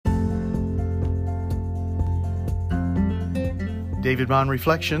David Bond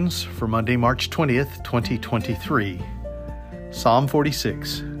Reflections for Monday, March 20th, 2023. Psalm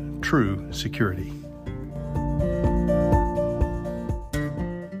 46, True Security.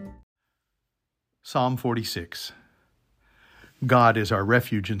 Psalm 46. God is our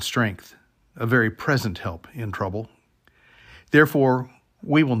refuge and strength, a very present help in trouble. Therefore,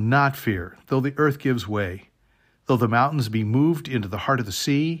 we will not fear, though the earth gives way, though the mountains be moved into the heart of the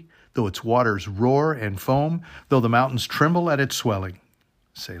sea, though its waters roar and foam, though the mountains tremble at its swelling.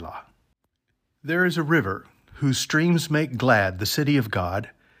 Selah. There is a river whose streams make glad the city of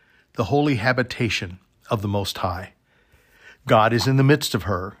God, the holy habitation of the Most High. God is in the midst of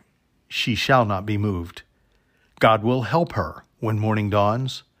her. She shall not be moved. God will help her when morning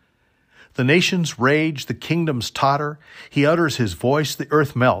dawns. The nations rage, the kingdoms totter. He utters his voice, the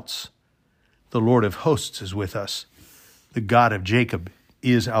earth melts. The Lord of hosts is with us. The God of Jacob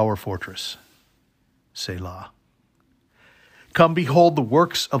is our fortress. Selah. Come behold the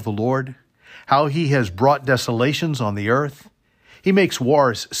works of the Lord, how he has brought desolations on the earth. He makes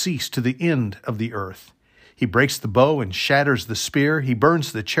wars cease to the end of the earth. He breaks the bow and shatters the spear. He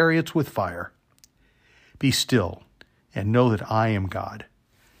burns the chariots with fire. Be still and know that I am God.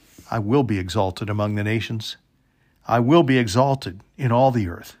 I will be exalted among the nations. I will be exalted in all the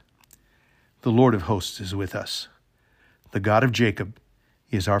earth. The Lord of hosts is with us. The God of Jacob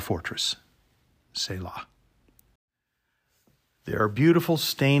is our fortress. Selah. There are beautiful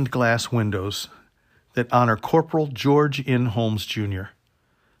stained glass windows that honor Corporal George N. Holmes, Jr.,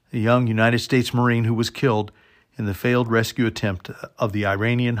 a young United States Marine who was killed in the failed rescue attempt of the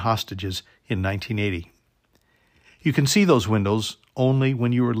Iranian hostages in 1980. You can see those windows only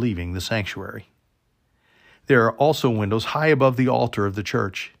when you are leaving the sanctuary. There are also windows high above the altar of the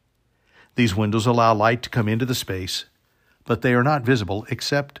church. These windows allow light to come into the space, but they are not visible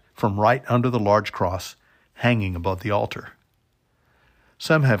except from right under the large cross hanging above the altar.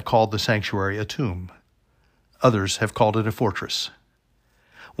 Some have called the sanctuary a tomb. Others have called it a fortress.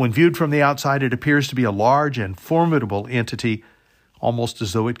 When viewed from the outside, it appears to be a large and formidable entity, almost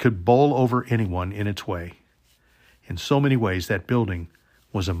as though it could bowl over anyone in its way. In so many ways, that building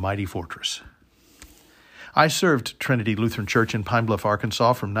was a mighty fortress. I served Trinity Lutheran Church in Pine Bluff,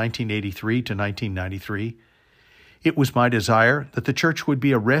 Arkansas from 1983 to 1993. It was my desire that the church would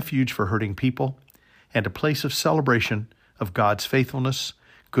be a refuge for hurting people and a place of celebration of God's faithfulness,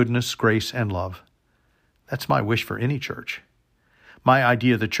 goodness, grace, and love. That's my wish for any church. My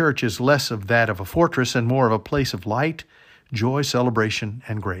idea of the church is less of that of a fortress and more of a place of light, joy, celebration,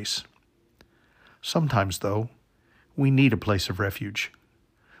 and grace. Sometimes, though, we need a place of refuge.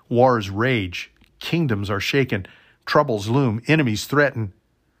 Wars rage, kingdoms are shaken, troubles loom, enemies threaten.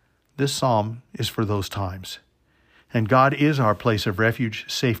 This psalm is for those times. And God is our place of refuge,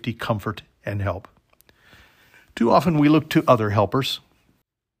 safety, comfort, and help. Too often we look to other helpers.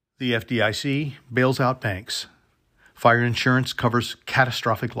 The FDIC bails out banks. Fire insurance covers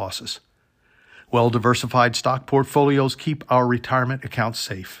catastrophic losses. Well-diversified stock portfolios keep our retirement accounts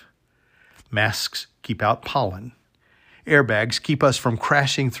safe. Masks keep out pollen. Airbags keep us from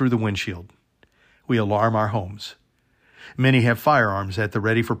crashing through the windshield. We alarm our homes. Many have firearms at the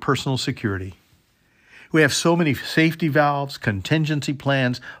ready for personal security. We have so many safety valves, contingency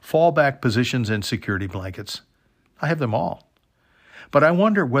plans, fallback positions, and security blankets. I have them all. But I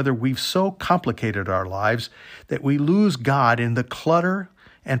wonder whether we've so complicated our lives that we lose God in the clutter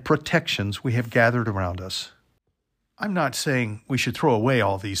and protections we have gathered around us. I'm not saying we should throw away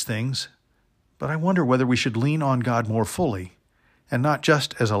all these things, but I wonder whether we should lean on God more fully and not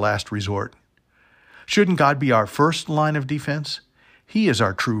just as a last resort. Shouldn't God be our first line of defense? He is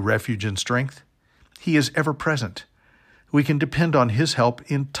our true refuge and strength. He is ever present. We can depend on his help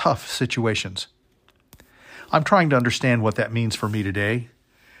in tough situations. I'm trying to understand what that means for me today.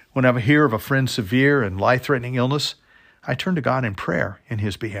 When I hear of a friend's severe and life-threatening illness, I turn to God in prayer in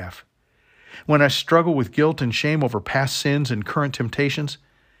his behalf. When I struggle with guilt and shame over past sins and current temptations,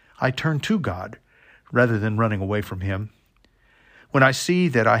 I turn to God rather than running away from him. When I see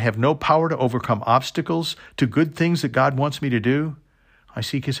that I have no power to overcome obstacles to good things that God wants me to do, I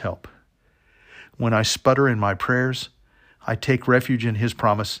seek his help. When I sputter in my prayers, I take refuge in his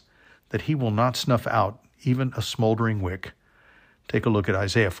promise that he will not snuff out even a smoldering wick. Take a look at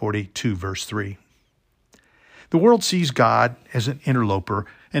Isaiah 42, verse 3. The world sees God as an interloper,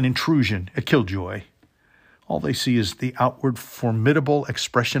 an intrusion, a killjoy. All they see is the outward, formidable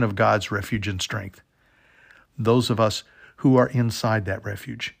expression of God's refuge and strength. Those of us who are inside that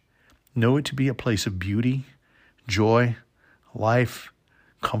refuge know it to be a place of beauty, joy, life,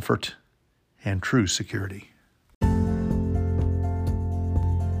 comfort, and true security.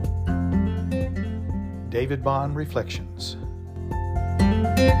 David Bond Reflections.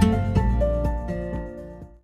 you.